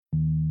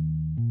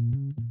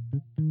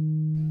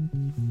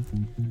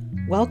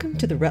Welcome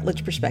to the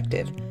Rutledge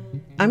Perspective.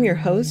 I'm your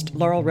host,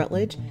 Laurel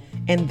Rutledge,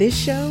 and this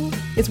show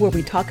is where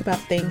we talk about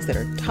things that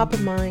are top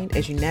of mind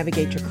as you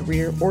navigate your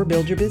career or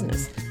build your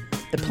business.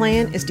 The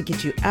plan is to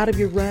get you out of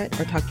your rut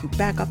or talk you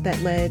back off that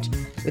ledge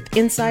with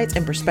insights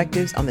and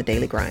perspectives on the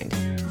daily grind.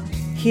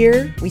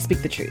 Here, we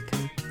speak the truth.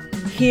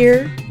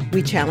 Here,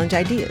 we challenge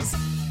ideas.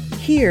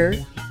 Here,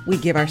 we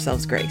give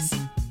ourselves grace.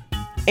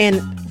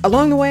 And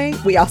along the way,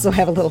 we also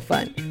have a little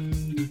fun.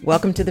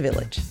 Welcome to the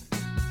village.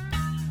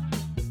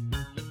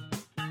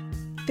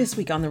 This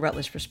week on the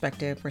Rutledge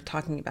Perspective, we're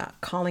talking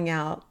about calling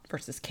out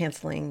versus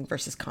canceling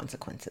versus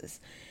consequences,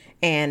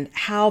 and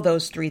how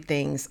those three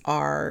things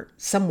are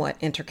somewhat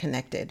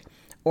interconnected,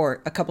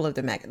 or a couple of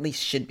them at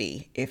least should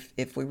be,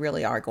 if we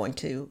really are going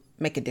to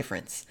make a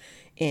difference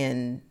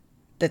in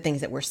the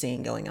things that we're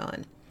seeing going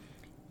on.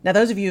 Now,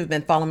 those of you who have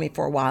been following me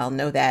for a while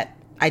know that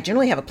I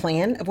generally have a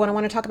plan of what I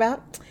want to talk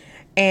about,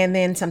 and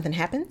then something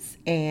happens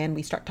and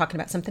we start talking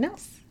about something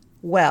else.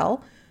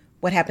 Well,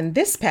 what happened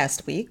this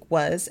past week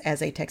was,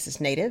 as a Texas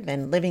native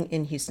and living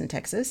in Houston,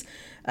 Texas,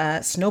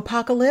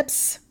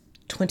 Snowpocalypse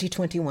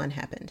 2021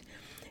 happened.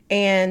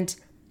 And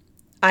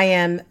I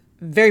am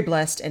very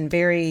blessed and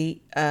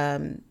very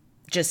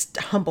just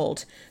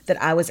humbled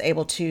that I was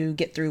able to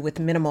get through with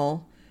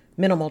minimal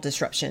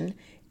disruption.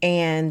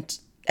 And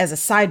as a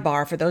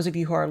sidebar, for those of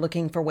you who are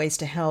looking for ways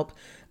to help,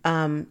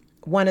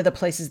 one of the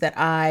places that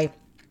I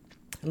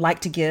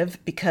like to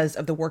give because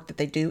of the work that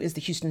they do is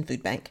the Houston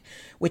Food Bank,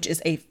 which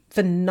is a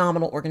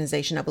phenomenal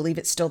organization. I believe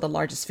it's still the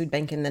largest food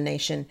bank in the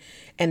nation,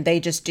 and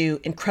they just do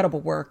incredible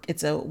work.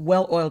 It's a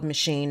well-oiled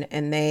machine,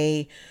 and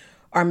they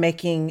are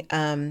making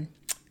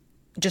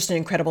just an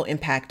incredible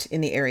impact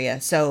in the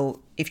area.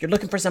 So if you're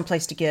looking for some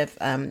place to give,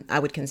 I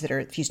would consider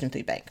Houston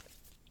Food Bank.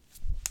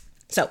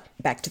 So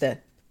back to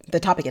the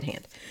topic at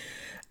hand.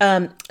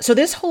 So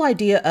this whole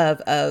idea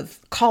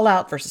of call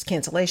out versus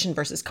cancellation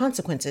versus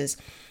consequences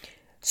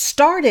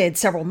started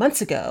several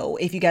months ago.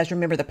 If you guys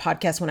remember the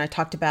podcast when I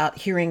talked about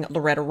hearing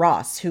Loretta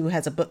Ross, who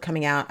has a book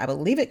coming out, I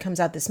believe it comes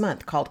out this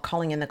month, called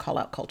Calling in the Call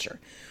Out Culture,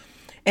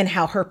 and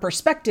how her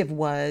perspective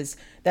was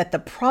that the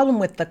problem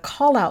with the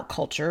call out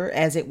culture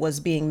as it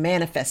was being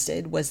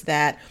manifested was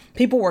that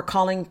people were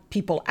calling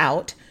people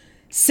out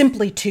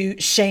simply to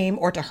shame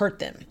or to hurt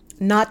them,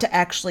 not to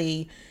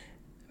actually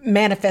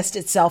manifest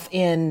itself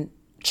in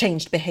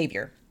changed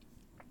behavior,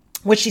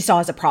 which she saw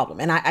as a problem.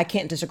 And I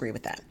can't disagree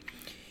with that.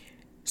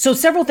 So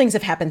several things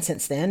have happened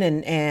since then.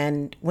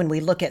 And when we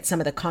look at some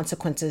of the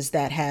consequences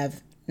that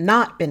have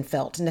not been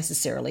felt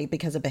necessarily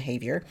because of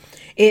behavior,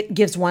 it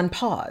gives one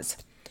pause.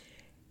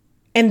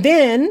 And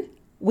then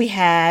we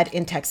had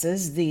in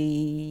Texas,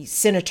 the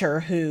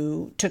senator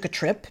who took a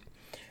trip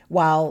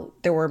while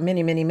there were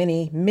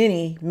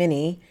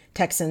many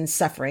Texans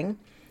suffering,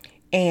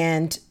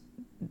 and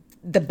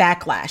the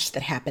backlash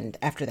that happened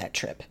after that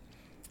trip.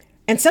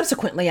 And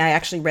subsequently, I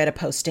actually read a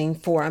posting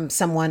from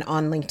someone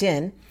on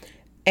LinkedIn,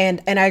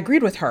 and I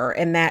agreed with her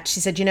in that she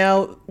said,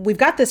 we've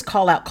got this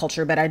call out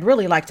culture, but I'd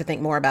really like to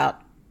think more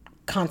about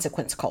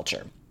consequence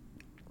culture.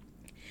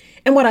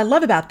 And what I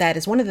love about that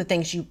is one of the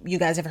things you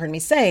guys have heard me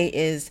say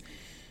is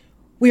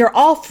we are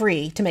all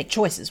free to make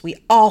choices. We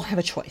all have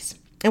a choice,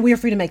 and we are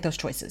free to make those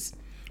choices.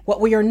 What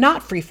we are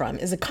not free from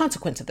is the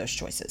consequence of those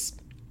choices.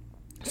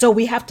 So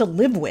we have to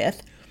live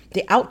with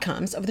the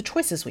outcomes of the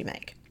choices we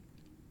make.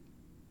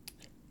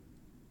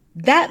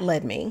 That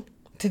led me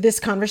to this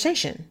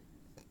conversation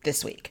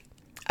this week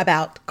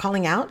about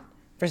calling out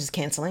versus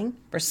canceling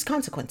versus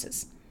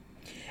consequences.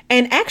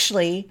 And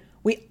actually,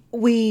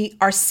 we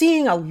are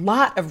seeing a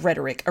lot of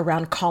rhetoric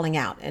around calling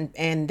out.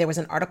 And there was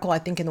an article, I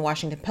think, in the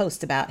Washington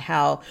Post about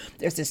how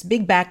there's this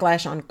big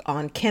backlash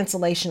on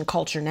cancellation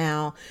culture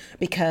now,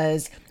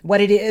 because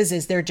what it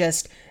is they're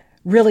just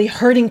really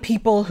hurting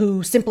people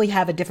who simply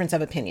have a difference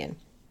of opinion.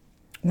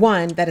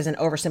 One, that is an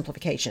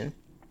oversimplification.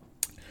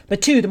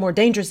 But two, the more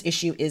dangerous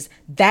issue is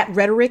that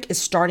rhetoric is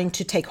starting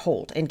to take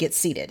hold and get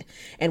seated.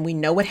 And we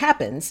know what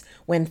happens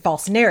when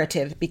false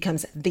narrative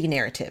becomes the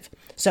narrative.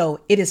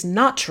 So it is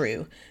not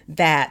true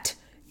that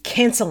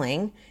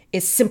canceling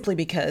is simply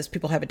because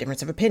people have a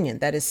difference of opinion.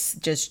 That is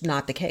just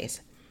not the case.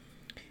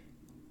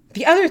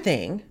 The other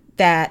thing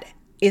that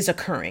is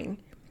occurring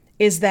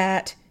is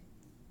that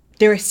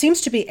there seems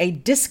to be a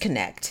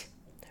disconnect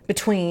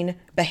between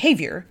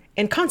behavior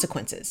and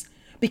consequences,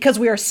 because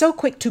we are so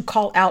quick to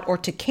call out or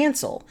to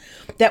cancel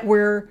that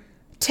we're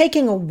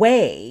taking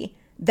away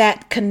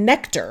that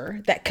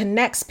connector that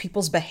connects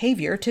people's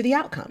behavior to the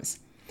outcomes.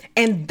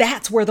 And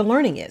that's where the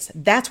learning is.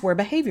 That's where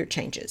behavior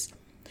changes.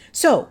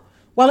 So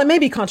while it may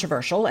be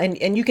controversial,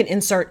 and you can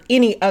insert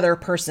any other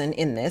person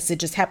in this, it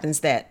just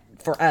happens that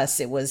for us,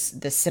 it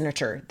was the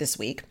senator this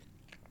week.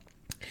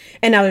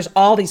 And now there's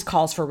all these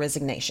calls for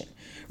resignation.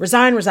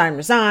 Resign, resign,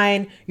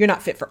 resign. You're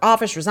not fit for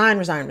office. Resign,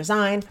 resign,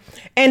 resign.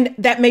 And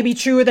that may be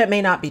true or that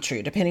may not be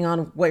true, depending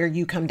on where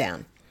you come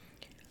down.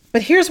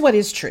 But here's what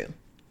is true.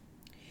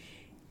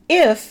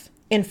 If,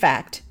 in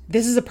fact,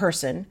 this is a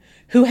person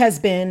who has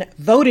been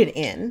voted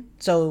in,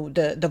 so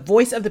the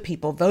voice of the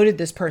people voted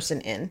this person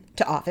in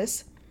to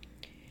office,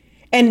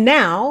 And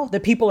now the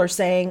people are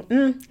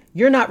saying,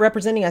 you're not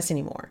representing us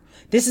anymore.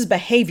 This is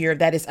behavior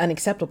that is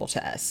unacceptable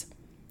to us.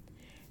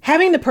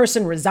 Having the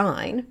person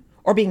resign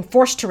or being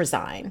forced to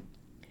resign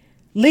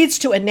leads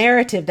to a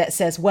narrative that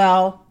says,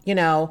 well,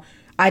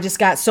 I just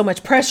got so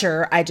much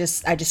pressure. I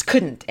just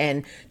couldn't.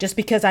 And just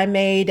because I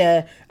made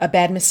a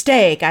bad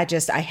mistake, I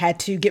had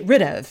to get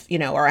rid of,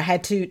 or I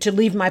had to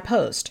leave my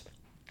post.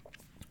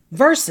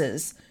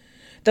 Versus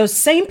those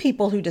same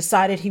people who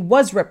decided he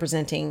was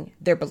representing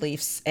their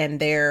beliefs and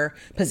their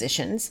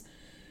positions,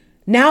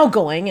 now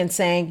going and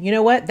saying, you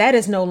know what, that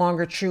is no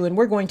longer true and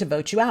we're going to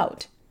vote you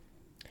out.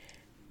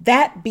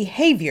 That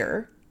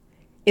behavior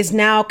is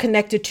now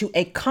connected to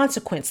a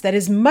consequence that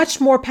is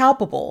much more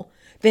palpable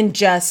than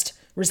just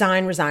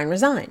resign, resign,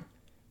 resign.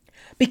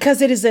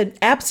 Because it is an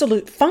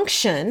absolute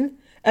function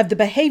of the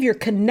behavior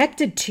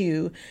connected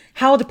to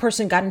how the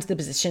person got into the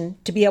position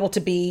to be able to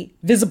be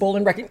visible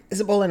and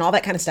recognizable and all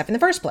that kind of stuff in the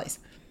first place,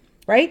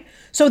 right?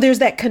 So there's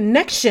that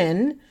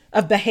connection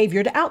of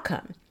behavior to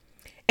outcome.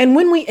 And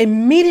when we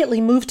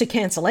immediately move to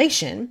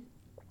cancellation,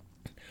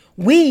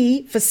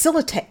 we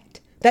facilitate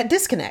that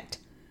disconnect.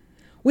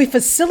 We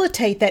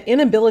facilitate that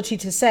inability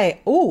to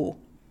say, oh,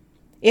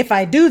 if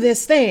I do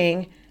this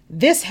thing,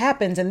 this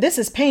happens and this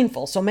is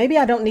painful, so maybe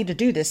I don't need to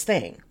do this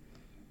thing.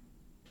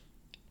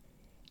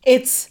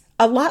 It's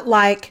a lot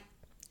like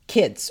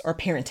kids or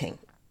parenting.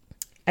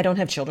 I don't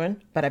have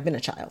children, but I've been a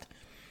child.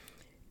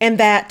 And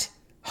that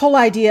whole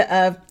idea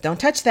of don't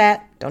touch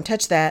that, don't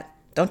touch that,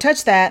 don't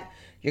touch that.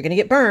 You're going to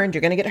get burned.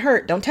 You're going to get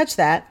hurt. Don't touch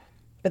that.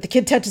 But the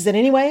kid touches it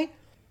anyway.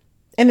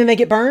 And then they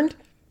get burned.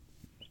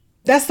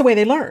 That's the way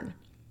they learn.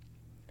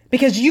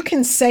 Because you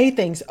can say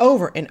things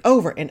over and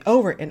over and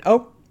over and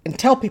over and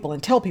tell people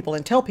and tell people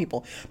and tell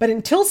people. But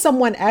until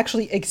someone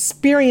actually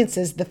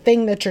experiences the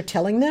thing that you're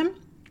telling them,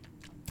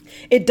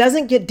 it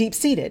doesn't get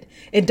deep-seated.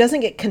 It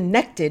doesn't get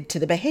connected to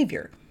the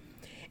behavior.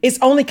 It's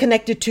only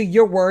connected to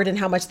your word and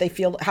how they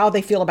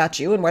feel about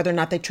you and whether or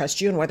not they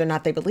trust you and whether or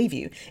not they believe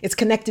you. It's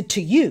connected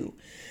to you.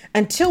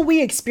 Until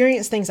we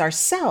experience things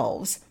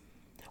ourselves,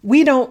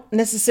 we don't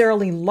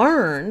necessarily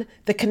learn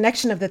the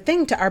connection of the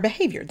thing to our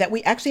behavior, that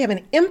we actually have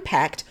an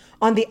impact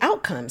on the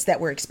outcomes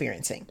that we're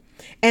experiencing.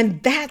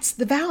 And that's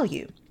the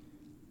value.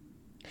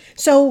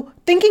 So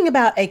thinking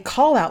about a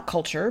call out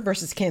culture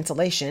versus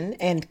cancellation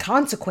and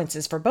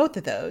consequences for both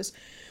of those,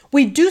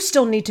 we do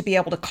still need to be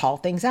able to call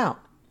things out.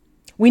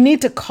 We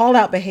need to call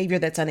out behavior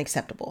that's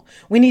unacceptable.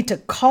 We need to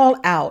call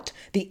out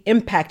the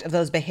impact of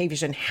those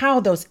behaviors and how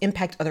those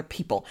impact other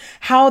people,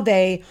 how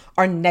they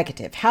are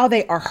negative, how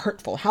they are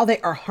hurtful, how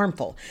they are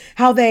harmful,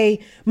 how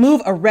they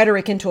move a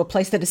rhetoric into a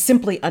place that is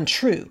simply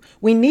untrue.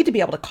 We need to be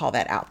able to call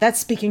that out. That's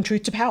speaking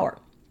truth to power.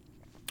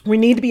 We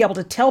need to be able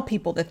to tell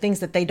people the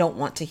things that they don't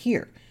want to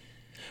hear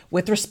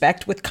with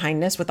respect, with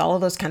kindness, with all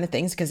of those kind of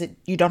things, because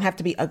you don't have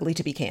to be ugly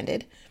to be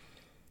candid.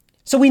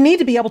 So we need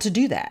to be able to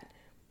do that.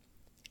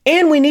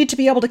 And we need to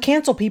be able to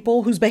cancel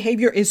people whose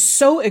behavior is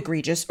so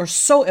egregious or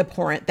so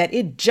abhorrent that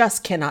it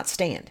just cannot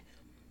stand.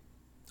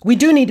 We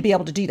do need to be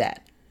able to do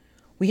that.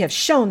 We have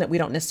shown that we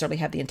don't necessarily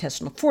have the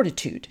intestinal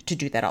fortitude to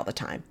do that all the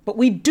time, but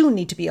we do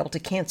need to be able to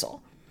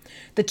cancel.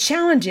 The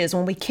challenge is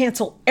when we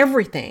cancel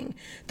everything,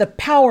 the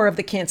power of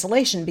the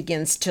cancellation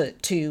begins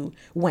to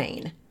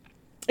wane.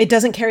 It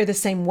doesn't carry the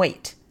same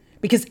weight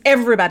because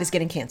everybody's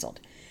getting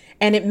canceled.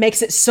 And it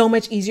makes it so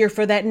much easier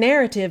for that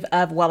narrative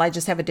of, well, I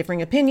just have a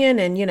differing opinion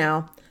and,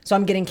 so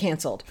I'm getting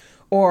canceled.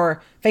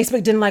 Or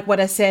Facebook didn't like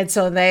what I said,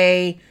 so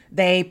they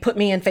put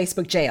me in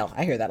Facebook jail.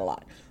 I hear that a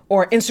lot.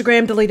 Or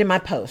Instagram deleted my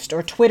post,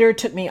 or Twitter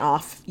took me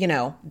off,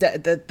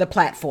 the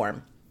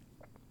platform.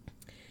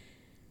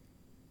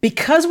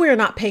 Because we are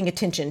not paying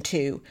attention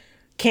to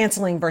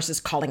canceling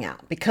versus calling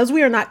out, because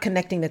we are not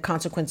connecting the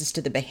consequences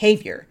to the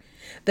behavior,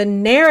 the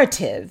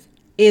narrative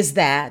is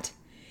that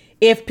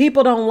if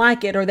people don't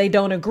like it or they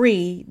don't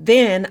agree,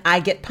 then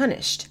I get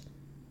punished.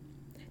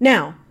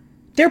 Now,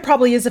 there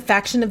probably is a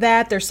faction of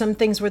that. There's some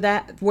things where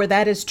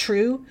that is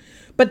true.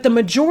 But the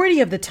majority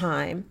of the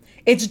time,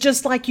 it's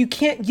just like you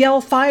can't yell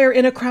fire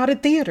in a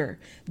crowded theater.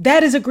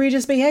 That is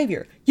egregious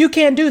behavior. You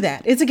can't do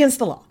that. It's against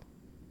the law.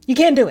 You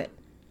can't do it.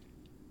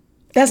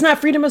 That's not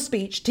freedom of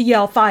speech to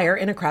yell fire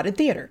in a crowded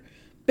theater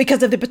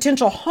because of the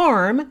potential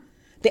harm,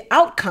 the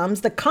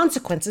outcomes, the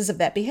consequences of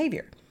that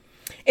behavior.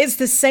 It's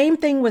the same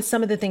thing with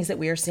some of the things that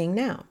we are seeing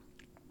now.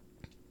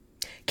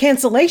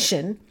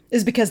 Cancellation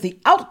is because the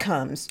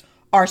outcomes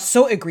are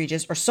so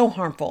egregious or so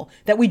harmful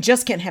that we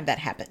just can't have that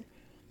happen.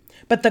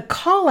 But the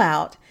call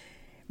out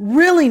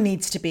really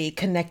needs to be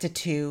connected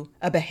to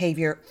a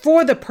behavior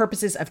for the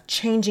purposes of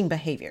changing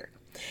behavior.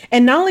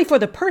 And not only for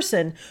the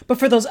person, but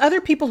for those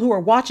other people who are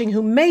watching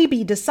who may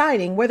be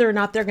deciding whether or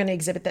not they're going to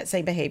exhibit that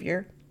same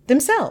behavior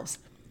themselves.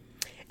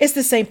 It's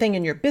the same thing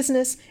in your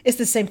business. It's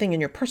the same thing in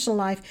your personal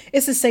life.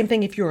 It's the same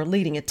thing if you're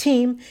leading a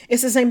team.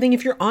 It's the same thing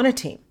if you're on a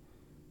team.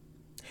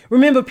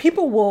 Remember,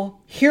 people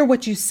will hear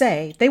what you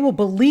say. They will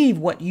believe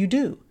what you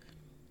do.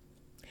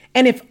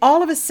 And if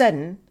all of a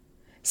sudden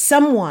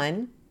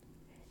someone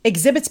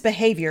exhibits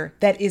behavior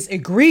that is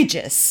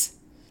egregious,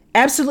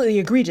 absolutely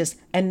egregious,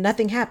 and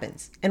nothing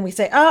happens, and we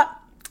say,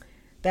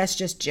 That's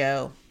just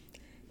Joe.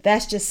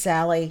 That's just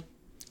Sally.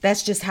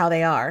 That's just how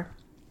they are.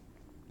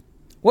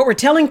 What we're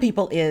telling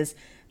people is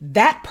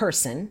that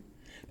person,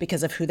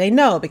 because of who they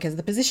know, because of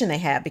the position they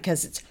have,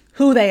 because it's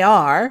who they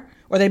are,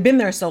 or they've been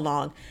there so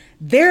long,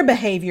 their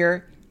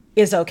behavior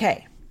is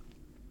okay.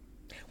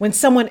 When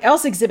someone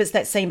else exhibits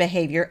that same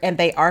behavior and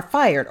they are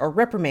fired or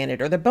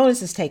reprimanded or their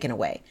bonus is taken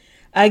away,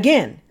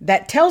 again,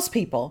 that tells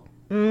people,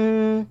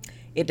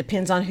 it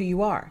depends on who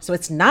you are. So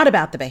it's not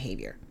about the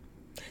behavior.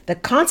 The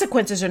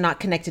consequences are not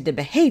connected to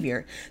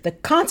behavior. The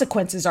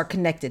consequences are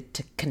connected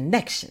to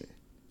connection.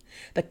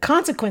 The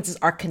consequences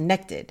are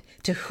connected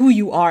to who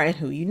you are and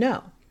who you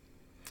know.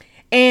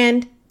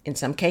 And in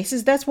some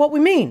cases, that's what we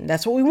mean.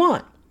 That's what we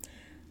want.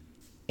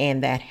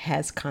 And that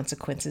has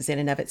consequences in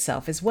and of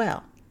itself as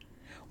well.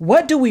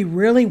 What do we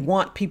really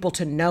want people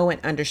to know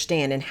and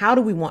understand? And how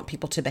do we want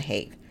people to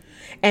behave?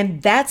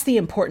 And that's the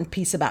important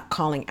piece about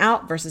calling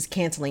out versus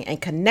canceling and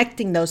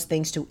connecting those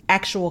things to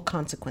actual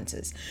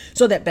consequences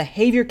so that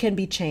behavior can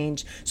be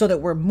changed, so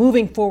that we're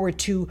moving forward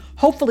to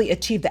hopefully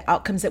achieve the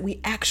outcomes that we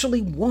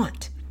actually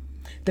want,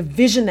 the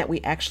vision that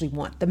we actually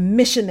want, the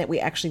mission that we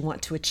actually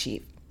want to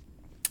achieve,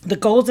 the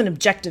goals and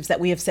objectives that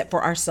we have set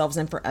for ourselves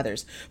and for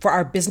others, for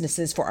our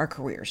businesses, for our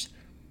careers.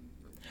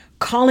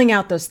 Calling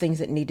out those things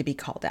that need to be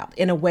called out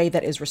in a way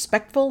that is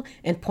respectful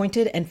and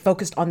pointed and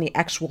focused on the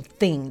actual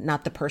thing,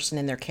 not the person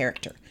and their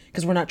character.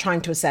 Because we're not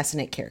trying to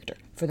assassinate character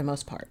for the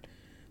most part.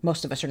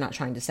 Most of us are not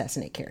trying to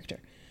assassinate character.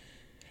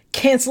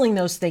 Canceling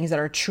those things that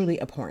are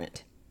truly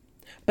abhorrent,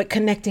 but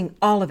connecting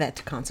all of that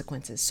to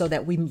consequences so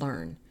that we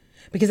learn.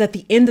 Because at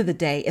the end of the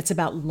day, it's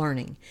about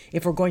learning.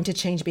 If we're going to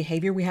change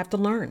behavior, we have to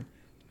learn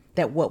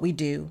that what we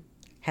do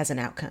has an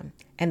outcome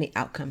and the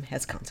outcome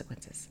has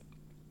consequences.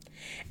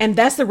 And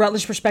that's the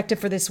Rutledge perspective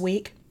for this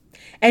week.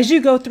 As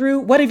you go through,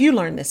 what have you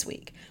learned this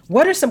week?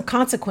 What are some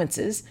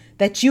consequences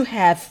that you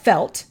have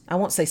felt? I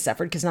won't say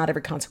suffered because not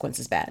every consequence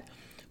is bad.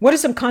 What are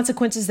some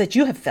consequences that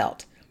you have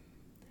felt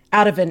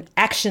out of an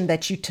action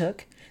that you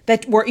took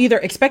that were either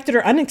expected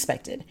or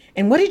unexpected?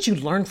 And what did you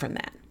learn from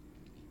that?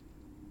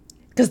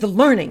 Because the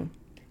learning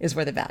is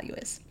where the value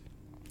is.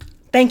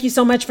 Thank you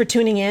so much for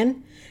tuning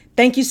in.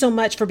 Thank you so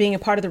much for being a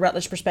part of the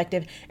Rutledge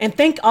Perspective. And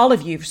thank all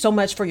of you so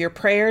much for your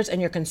prayers and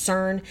your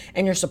concern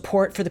and your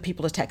support for the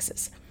people of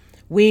Texas.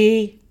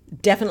 We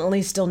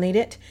definitely still need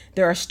it.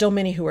 There are still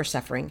many who are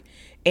suffering.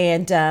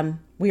 And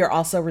we are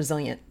also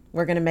resilient.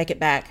 We're going to make it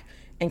back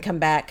and come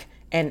back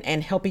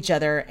and help each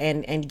other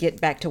and get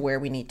back to where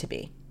we need to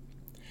be.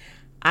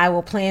 I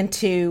will plan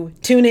to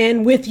tune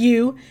in with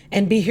you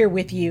and be here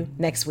with you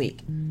next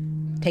week.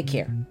 Take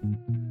care.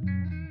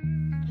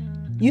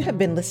 You have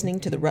been listening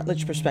to the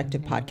Rutledge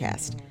Perspective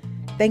podcast.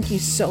 Thank you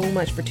so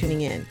much for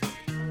tuning in.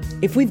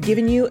 If we've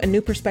given you a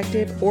new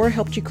perspective or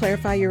helped you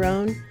clarify your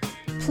own,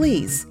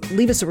 please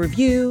leave us a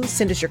review,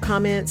 send us your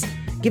comments,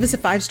 give us a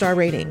 5-star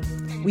rating.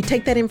 We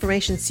take that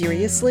information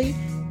seriously,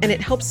 and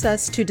it helps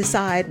us to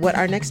decide what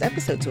our next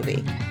episodes will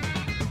be.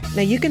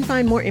 Now, you can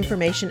find more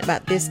information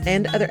about this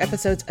and other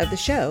episodes of the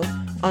show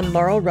on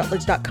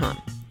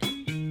laurelrutledge.com.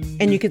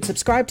 And you can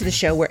subscribe to the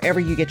show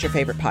wherever you get your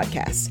favorite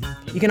podcasts.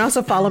 You can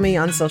also follow me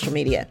on social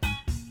media.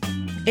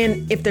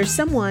 And if there's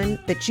someone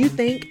that you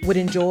think would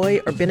enjoy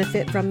or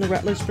benefit from the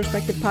Rutledge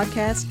Perspective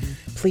podcast,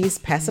 please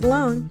pass it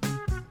along.